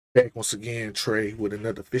Back once again, Trey, with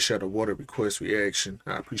another Fish Out of Water request reaction.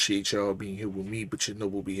 I appreciate y'all being here with me, but you know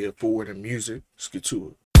we'll be here forward in music. Let's get to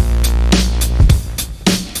it.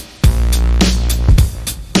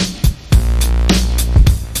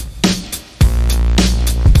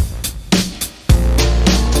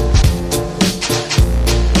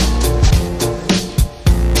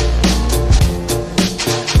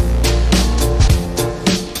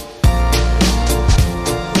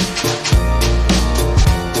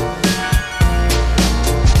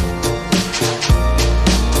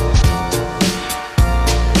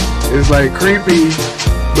 It's like creepy,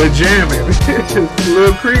 but jamming. It's a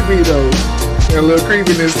little creepy though. Got a little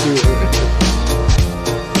creepiness to it.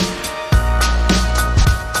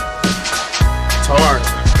 It's hard.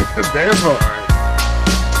 That's hard.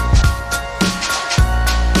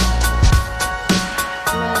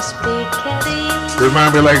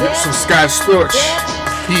 Remind me like some Scott Storch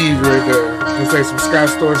keys right there. It's like some Scott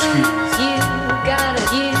Storch keys.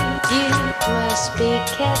 You must be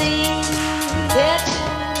Caddy.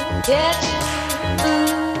 Get,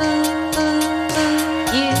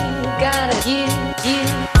 you must be Caddy. Get, you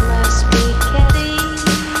must be Caddy.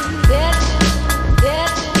 Get,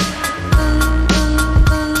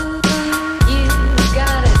 you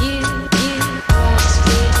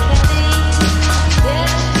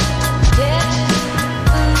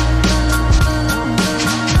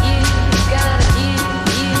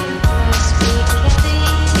must be Caddy.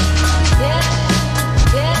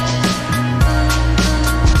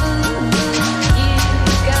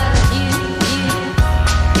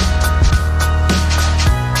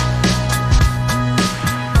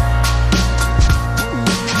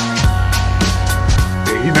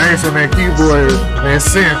 He nice on that keyboard, that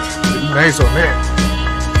synth. He nice on that.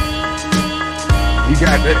 You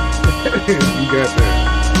got that. You got that.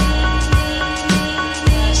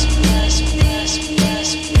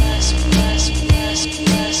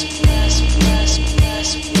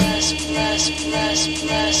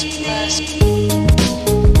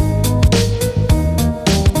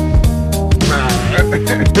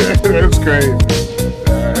 That's crazy.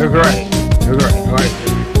 That's right. That's right. I like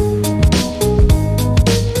that.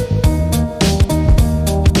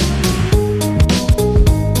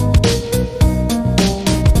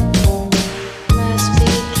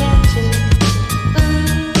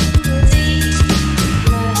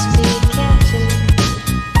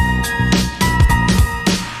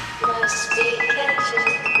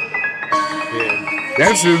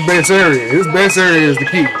 That's his best area. His best area is the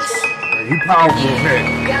keys. He powerful on that.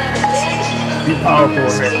 He powerful on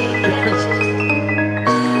that.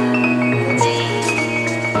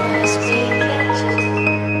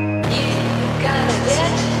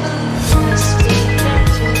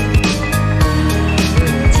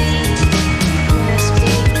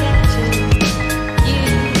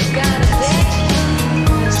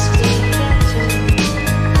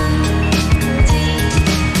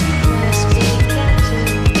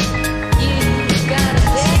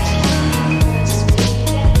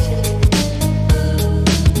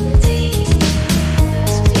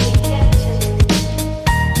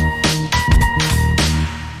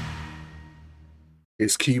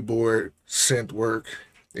 His keyboard, synth work,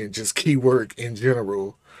 and just key work in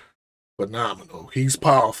general, phenomenal. He's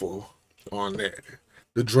powerful on that.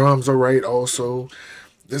 The drums are right also.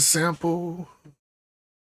 The sample,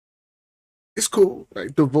 it's cool.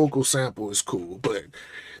 Like the vocal sample is cool, but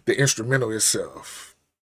the instrumental itself,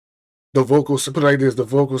 the vocal, put it like this, the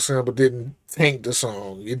vocal sample didn't tank the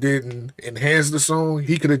song. It didn't enhance the song.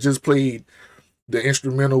 He could have just played the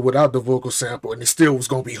instrumental without the vocal sample and it still was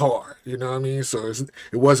going to be hard. You know what I mean? So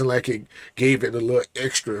it wasn't like it gave it a little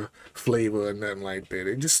extra flavor or nothing like that.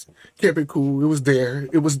 It just kept it cool. It was there.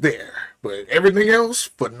 It was there. But everything else,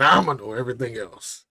 phenomenal. Everything else.